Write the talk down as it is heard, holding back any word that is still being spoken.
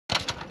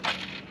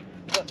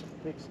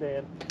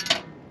kickstand.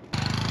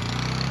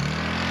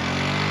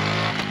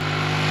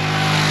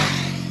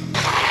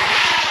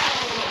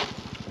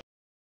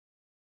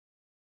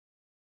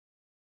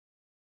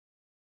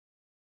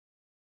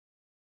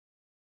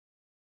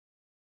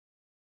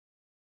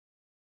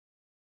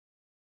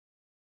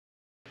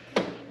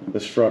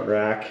 This front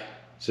rack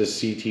says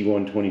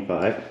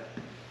CT125.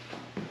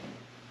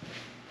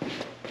 I'm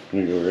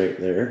gonna go right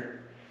there.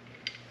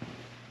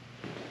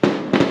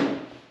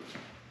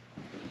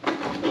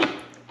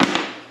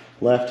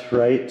 Left,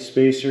 right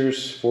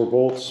spacers, 4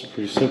 bolts,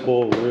 pretty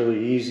simple,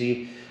 really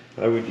easy.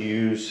 I would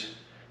use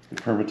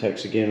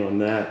Permatex again on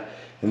that.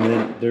 And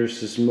then there's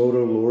this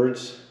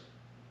MotoLordz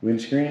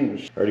Windscreen,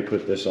 which I already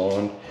put this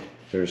on.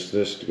 There's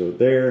this to go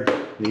there,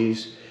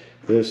 these,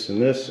 this,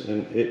 and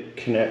it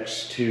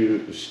connects to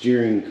the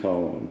steering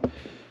column.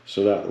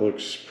 So that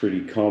looks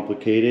pretty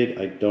complicated.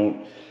 I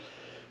don't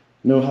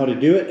know how to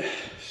do it,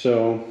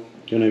 so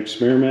gonna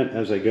experiment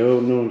as I go,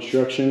 no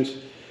instructions.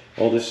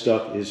 All this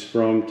stuff is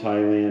from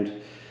Thailand,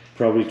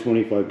 probably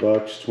 25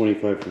 bucks,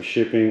 25 for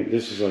shipping.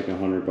 This is like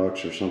 100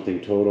 bucks or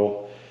something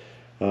total.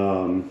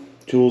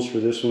 Tools for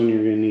this one,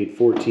 you're gonna need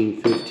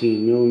 14,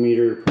 15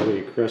 millimeter, probably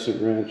a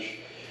crescent wrench,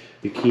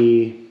 the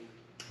key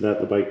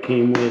that the bike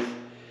came with,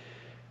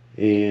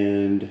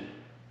 and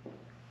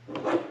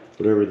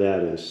whatever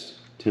that is,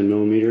 10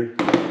 millimeter.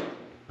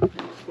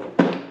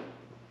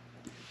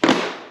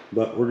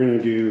 But we're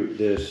gonna do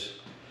this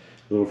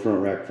little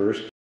front rack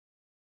first.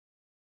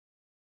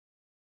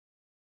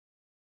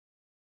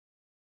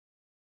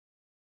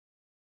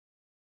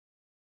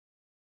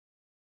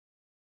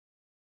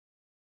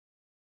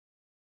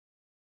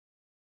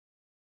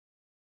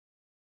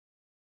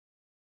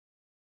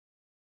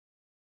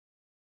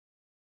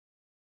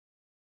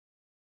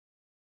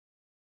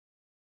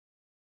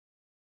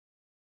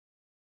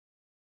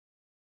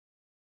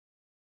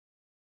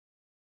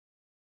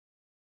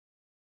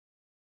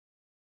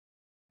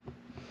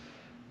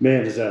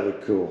 Man, does that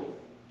look cool,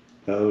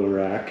 that little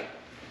rack.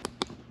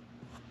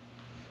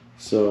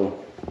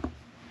 So,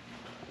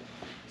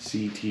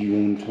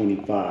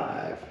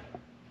 CT125,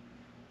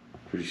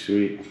 pretty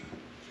sweet.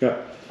 It's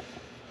got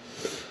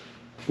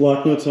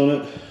lock nuts on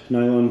it,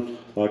 nylon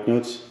lock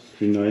nuts,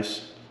 pretty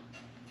nice.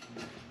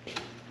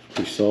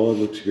 Pretty solid,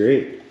 looks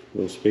great.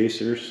 Little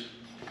spacers,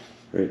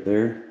 right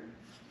there,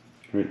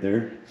 right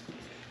there.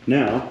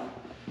 Now,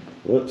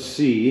 let's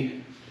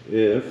see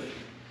if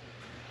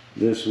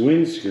this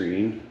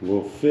windscreen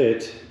will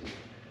fit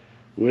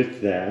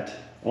with that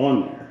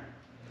on there.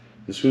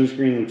 This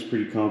windscreen looks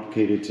pretty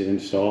complicated to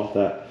install.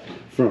 That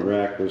front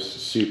rack was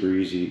super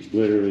easy.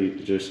 Literally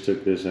just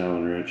took this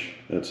Allen wrench.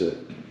 That's it.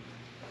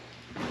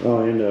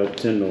 Oh, and a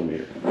 10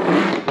 millimeter.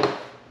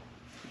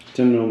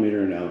 10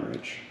 millimeter and Allen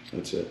wrench.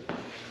 That's it.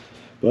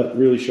 But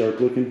really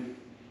sharp looking.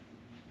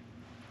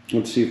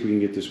 Let's see if we can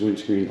get this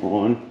windscreen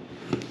on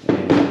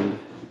and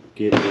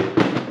get it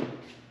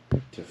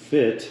to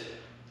fit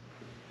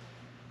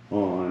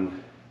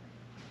on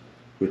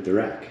with the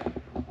rack.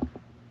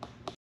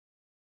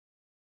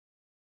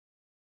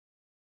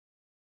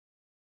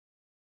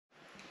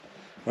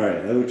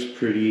 Alright, that looks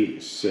pretty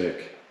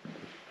sick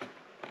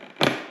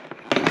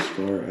as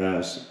far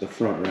as the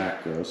front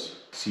rack goes.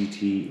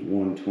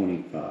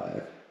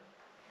 CT125.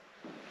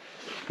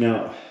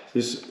 Now,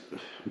 this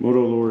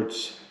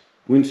MotoLordz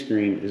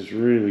windscreen is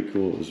really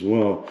cool as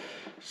well,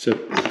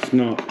 except it's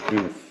not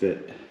going to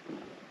fit.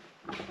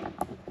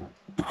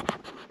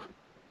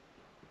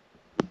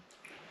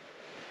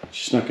 It's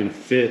just not going to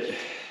fit.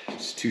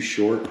 It's too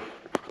short.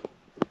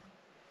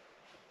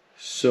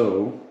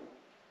 So,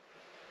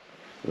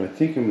 what I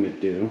think I'm going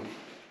to do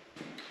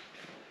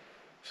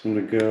is I'm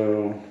going to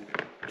go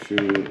to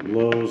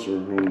Lowe's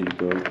or Home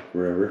Depot,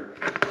 wherever,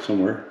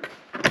 somewhere,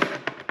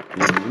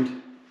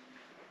 and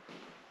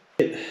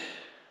get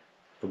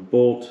a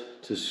bolt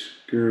to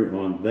screw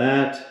on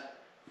that,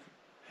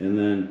 and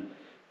then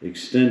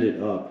extend it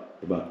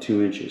up about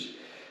 2 inches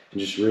and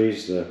just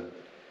raise the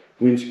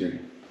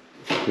windscreen,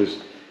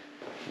 because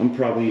I'm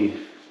probably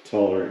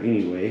taller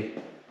anyway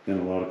than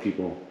a lot of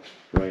people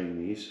riding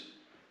these,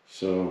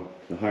 so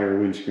the higher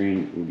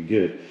windscreen will be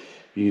good.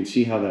 You can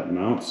see how that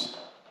mounts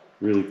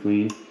really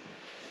clean.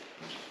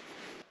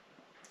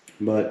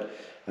 But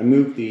I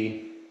moved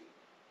the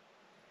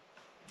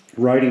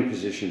riding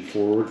position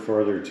forward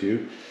farther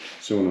too,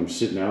 so when I'm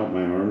sitting out,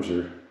 my arms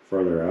are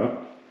farther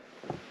out.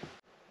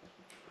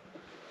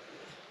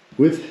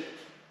 With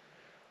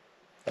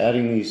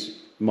adding these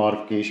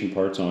modification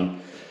parts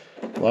on,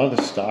 a lot of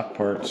the stock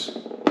parts,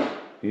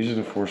 these are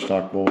the 4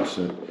 stock bolts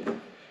that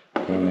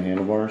go on the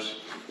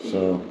handlebars,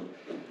 so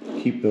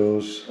keep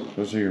those.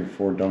 Those are your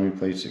 4 dummy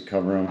plates that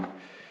cover them.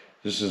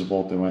 This is a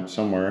bolt that went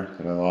somewhere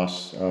that I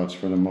lost. Oh, it's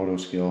for the Moto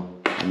scale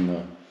in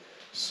the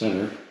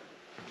center,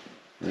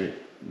 right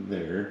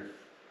there.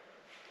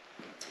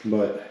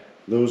 But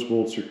those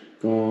bolts are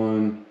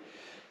gone.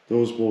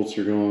 Those bolts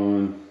are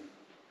gone.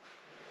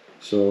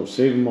 So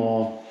save them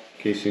all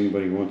in case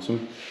anybody wants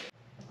them.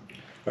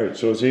 Alright,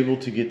 so I was able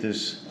to get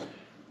this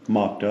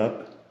mocked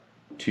up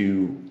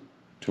to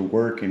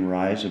work and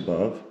rise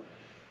above.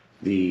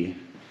 the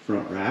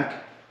front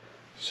rack.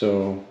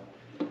 So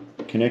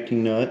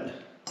connecting nut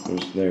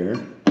goes there,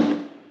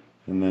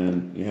 and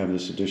then you have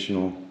this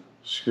additional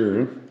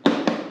screw,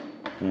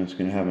 and it's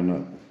going to have a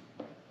nut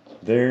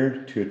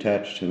there to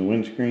attach to the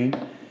windscreen,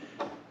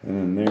 and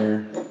then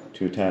there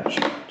to attach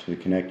to the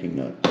connecting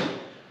nut.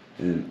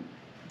 And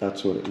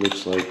that's what it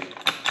looks like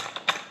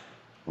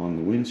on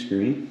the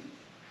windscreen.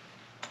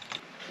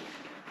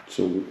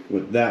 So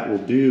what that will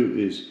do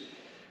is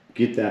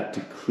get that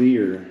to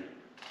clear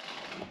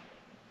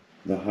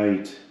the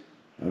height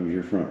of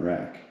your front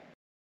rack.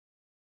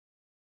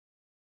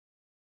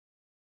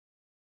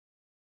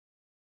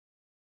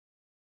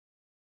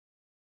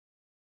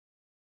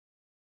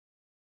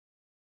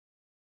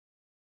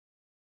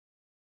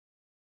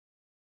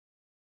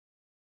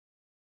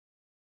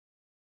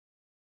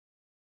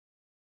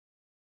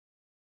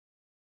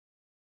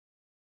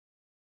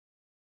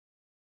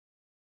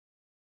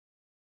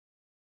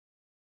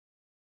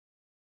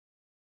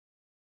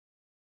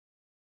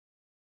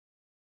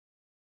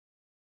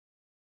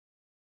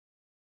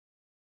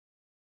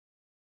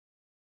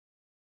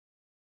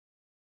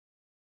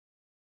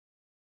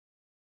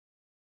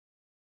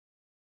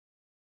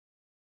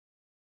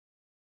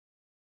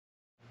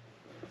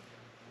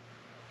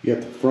 You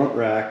got the front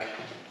rack,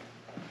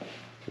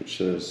 which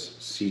says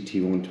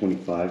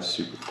CT125,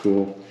 super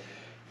cool,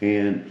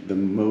 and the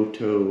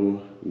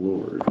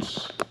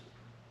MotoLordz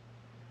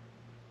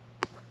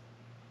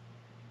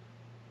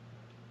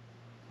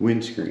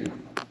Windscreen.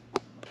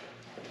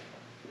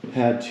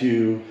 Had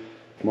to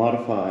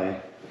modify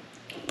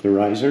the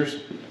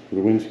risers for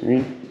the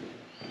windscreen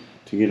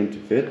to get them to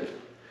fit.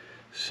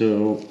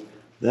 So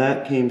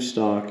that came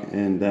stock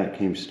and that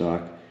came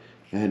stock.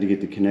 I had to get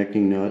the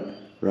connecting nut,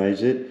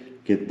 rise it,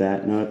 get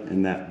that nut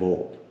and that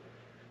bolt.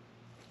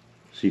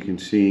 So you can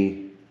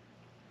see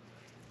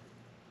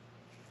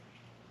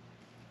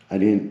I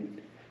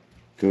didn't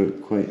go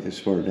quite as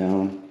far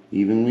down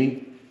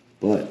evenly,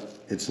 but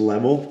it's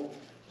level.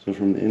 So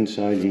from the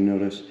inside you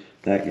notice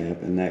that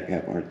gap and that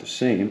gap aren't the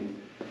same.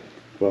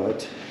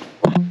 But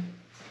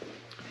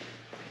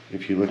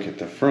if you look at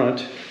the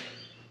front,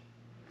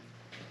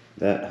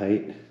 that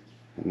height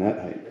and that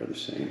height are the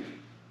same.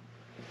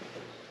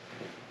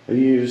 I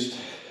used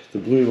the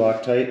blue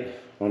Loctite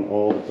on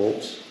all the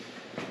bolts.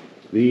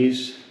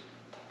 These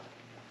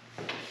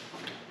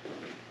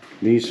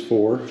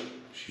four,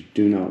 you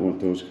do not want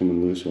those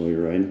coming loose while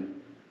you're riding.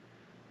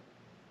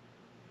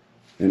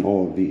 And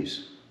all of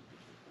these.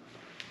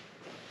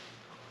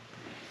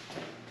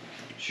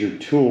 It's your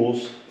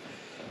tools.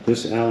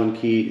 This Allen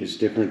key is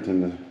different than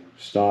the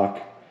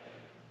stock.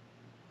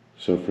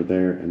 So for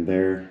there and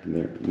there and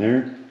there and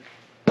there.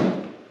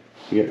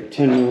 You got your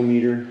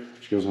 10mm,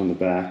 which goes on the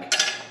back.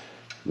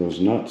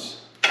 Those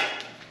nuts,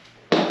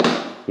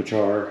 which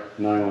are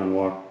nylon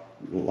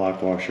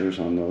lock washers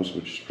on those,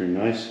 which is pretty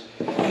nice.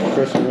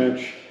 Crescent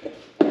wrench,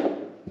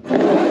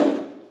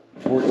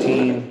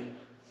 14,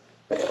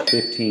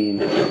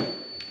 15,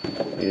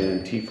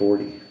 and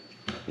T40,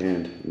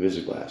 and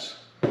Invisiglass.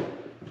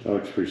 That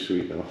looks pretty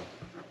sweet though.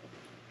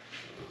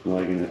 I'm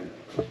liking it.